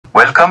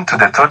Welcome to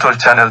the Total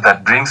channel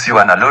that brings you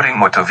an alluring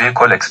motor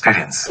vehicle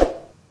experience.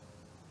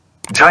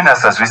 Join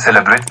us as we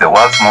celebrate the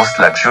world's most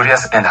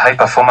luxurious and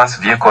high-performance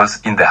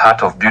vehicles in the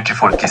heart of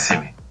beautiful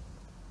Kissimmee.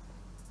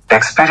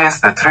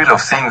 Experience the thrill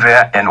of seeing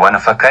rare and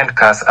one-of-a-kind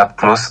cars up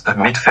close,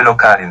 meet fellow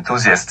car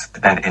enthusiasts,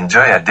 and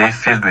enjoy a day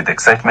filled with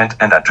excitement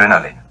and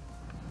adrenaline.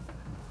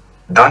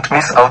 Don't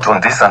miss out on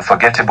this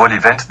unforgettable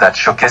event that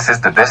showcases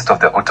the best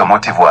of the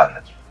automotive world.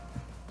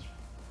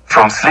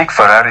 From sleek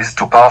Ferraris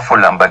to powerful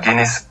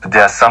Lamborghinis,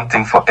 there's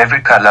something for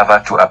every car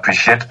lover to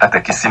appreciate at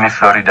the Kissimmee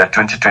Florida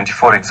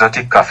 2024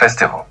 Exotic Car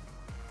Festival.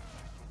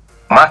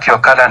 Mark your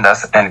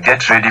calendars and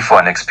get ready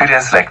for an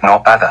experience like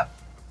no other.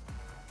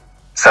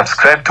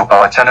 Subscribe to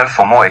our channel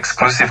for more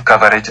exclusive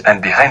coverage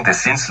and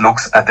behind-the-scenes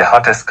looks at the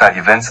hottest car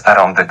events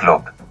around the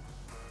globe.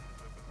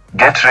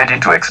 Get ready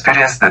to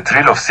experience the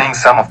thrill of seeing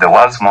some of the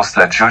world's most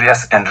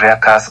luxurious and rare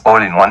cars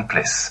all in one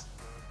place.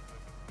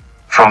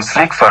 From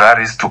sleek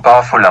Ferraris to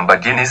powerful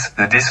Lamborghinis,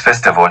 this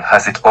festival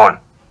has it all.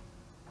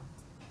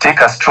 Take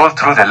a stroll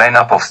through the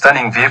lineup of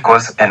stunning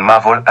vehicles and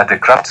marvel at the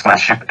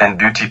craftsmanship and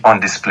beauty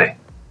on display.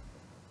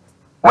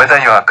 Whether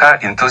you're a car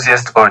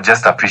enthusiast or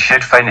just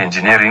appreciate fine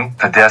engineering,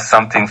 there's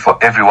something for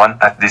everyone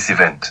at this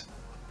event.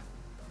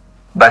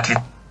 But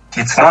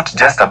it's not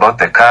just about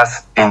the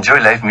cars. Enjoy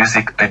live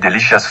music,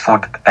 delicious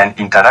food, and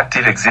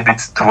interactive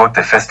exhibits throughout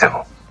the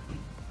festival.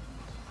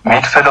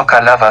 Meet fellow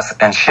car lovers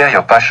and share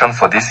your passion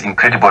for these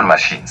incredible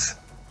machines.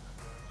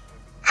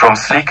 From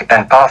sleek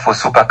and powerful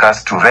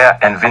supercars to rare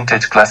and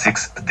vintage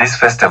classics, this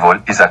festival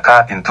is a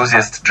car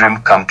enthusiast's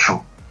dream come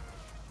true.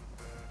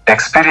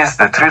 Experience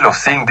the thrill of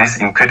seeing these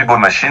incredible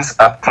machines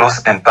up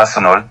close and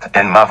personal,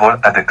 and marvel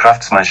at the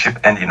craftsmanship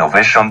and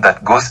innovation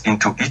that goes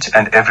into each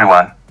and every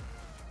one.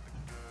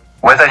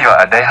 Whether you're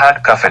a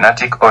die-hard car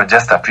fanatic or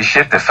just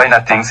appreciate the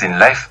finer things in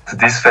life,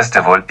 this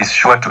festival is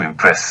sure to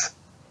impress.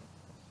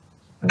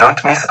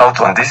 Don't miss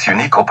out on this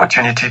unique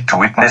opportunity to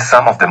witness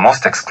some of the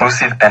most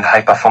exclusive and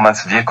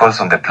high-performance vehicles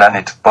on the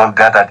planet, all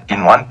gathered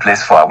in one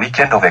place for a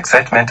weekend of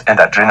excitement and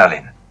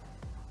adrenaline.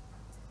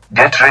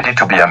 Get ready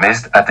to be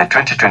amazed at the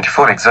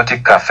 2024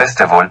 Exotic Car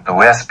Festival,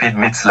 where speed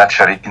meets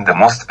luxury in the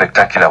most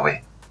spectacular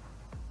way.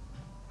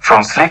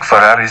 From sleek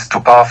Ferraris to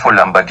powerful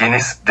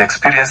Lamborghinis,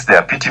 experience the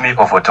epitome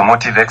of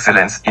automotive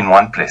excellence in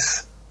one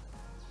place.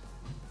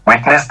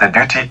 Witness the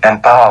beauty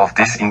and power of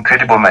these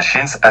incredible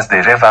machines as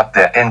they rev up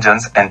their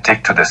engines and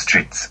take to the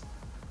streets.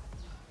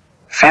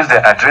 Feel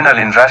the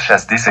adrenaline rush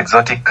as these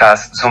exotic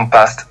cars zoom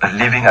past,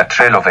 leaving a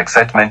trail of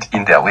excitement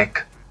in their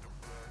wake.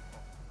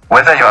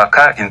 Whether you're a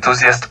car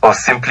enthusiast or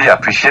simply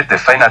appreciate the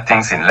finer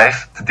things in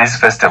life, this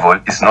festival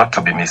is not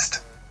to be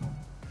missed.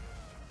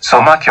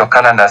 So mark your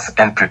calendars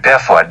and prepare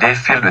for a day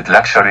filled with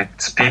luxury,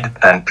 speed,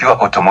 and pure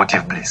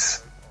automotive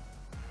bliss.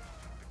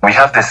 We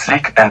have the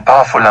sleek and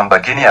powerful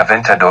Lamborghini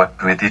Aventador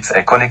with its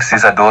iconic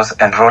scissor doors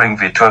and roaring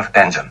V12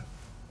 engine.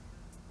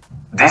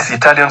 This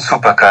Italian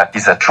supercar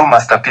is a true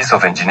masterpiece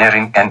of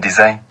engineering and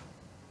design.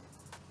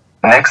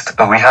 Next,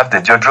 we have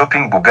the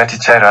jaw-dropping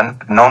Bugatti Chiron,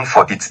 known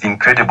for its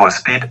incredible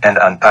speed and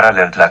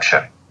unparalleled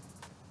luxury.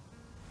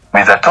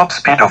 With a top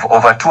speed of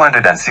over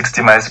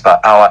 260 miles per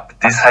hour,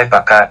 this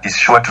hypercar is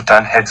sure to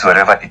turn heads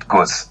wherever it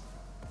goes.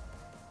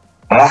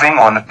 Moving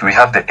on, we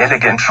have the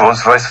elegant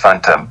Rolls-Royce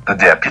Phantom,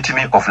 the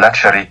epitome of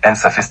luxury and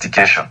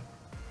sophistication.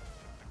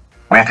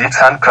 With its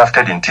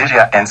handcrafted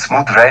interior and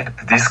smooth ride,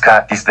 this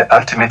car is the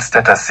ultimate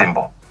status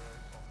symbol.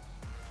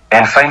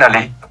 And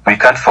finally, we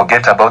can't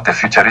forget about the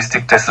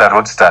futuristic Tesla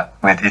Roadster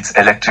with its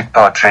electric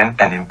powertrain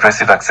and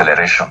impressive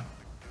acceleration.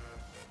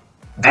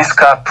 This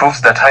car proves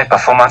that high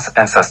performance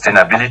and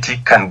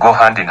sustainability can go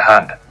hand in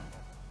hand.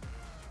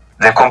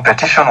 The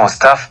competition was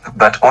tough,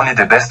 but only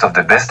the best of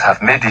the best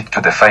have made it to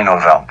the final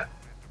round.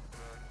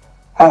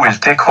 Who will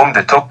take home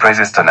the top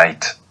prizes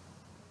tonight?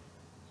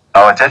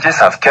 Our judges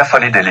have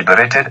carefully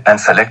deliberated and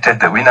selected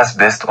the winners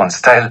based on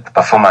style,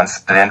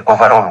 performance, and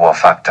overall wow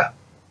factor.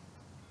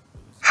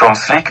 From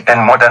sleek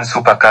and modern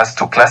supercars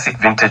to classic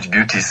vintage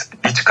beauties,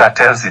 each car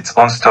tells its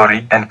own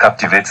story and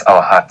captivates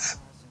our hearts.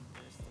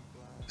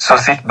 So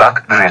sit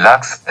back,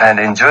 relax, and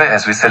enjoy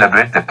as we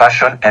celebrate the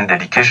passion and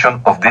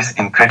dedication of these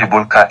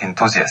incredible car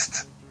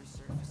enthusiasts.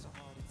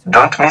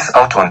 Don't miss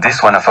out on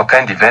this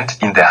one-of-a-kind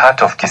event in the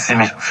heart of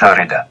Kissimmee,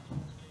 Florida.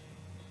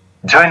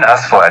 Join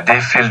us for a day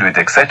filled with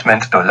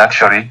excitement,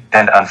 luxury,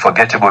 and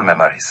unforgettable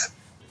memories.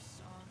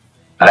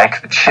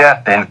 Like,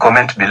 share, and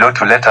comment below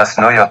to let us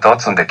know your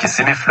thoughts on the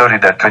Kissimmee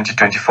Florida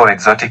 2024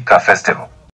 Exotic Car Festival.